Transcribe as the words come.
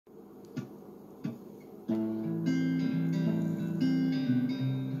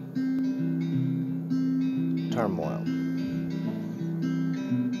Turmoil.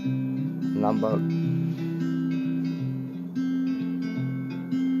 Number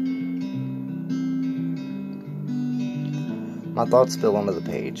My thoughts spill onto the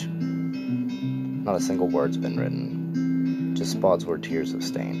page. Not a single word's been written, just spots where tears have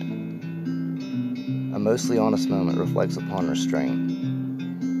stained. A mostly honest moment reflects upon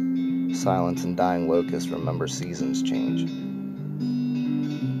restraint. Silence and dying locusts remember seasons change.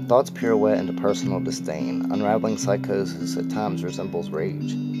 Thoughts pirouette into personal disdain. Unraveling psychosis at times resembles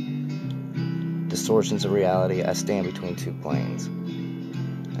rage. Distortions of reality, I stand between two planes.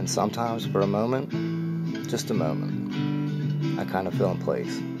 And sometimes, for a moment, just a moment, I kind of feel in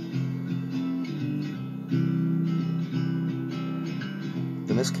place.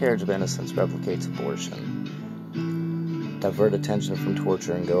 The miscarriage of innocence replicates abortion. Divert attention from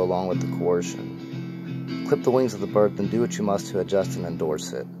torture and go along with the coercion. Clip the wings of the bird, then do what you must to adjust and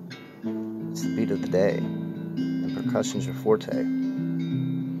endorse it. It's the beat of the day, and percussion's your forte.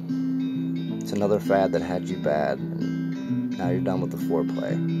 It's another fad that had you bad, and now you're done with the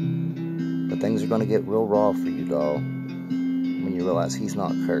foreplay. But things are going to get real raw for you, doll, when you realize he's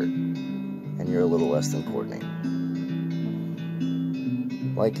not Kurt, and you're a little less than Courtney.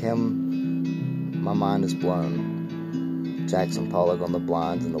 Like him, my mind is blown. Jackson Pollock on the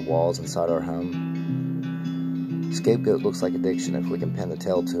blinds and the walls inside our home. Scapegoat looks like addiction if we can pin the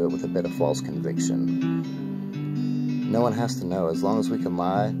tail to it with a bit of false conviction. No one has to know, as long as we can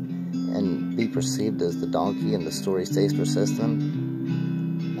lie and be perceived as the donkey and the story stays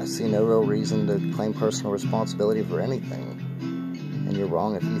persistent. I see no real reason to claim personal responsibility for anything, and you're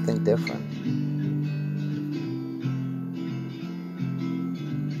wrong if you think different.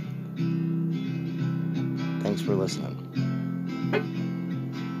 Thanks for listening.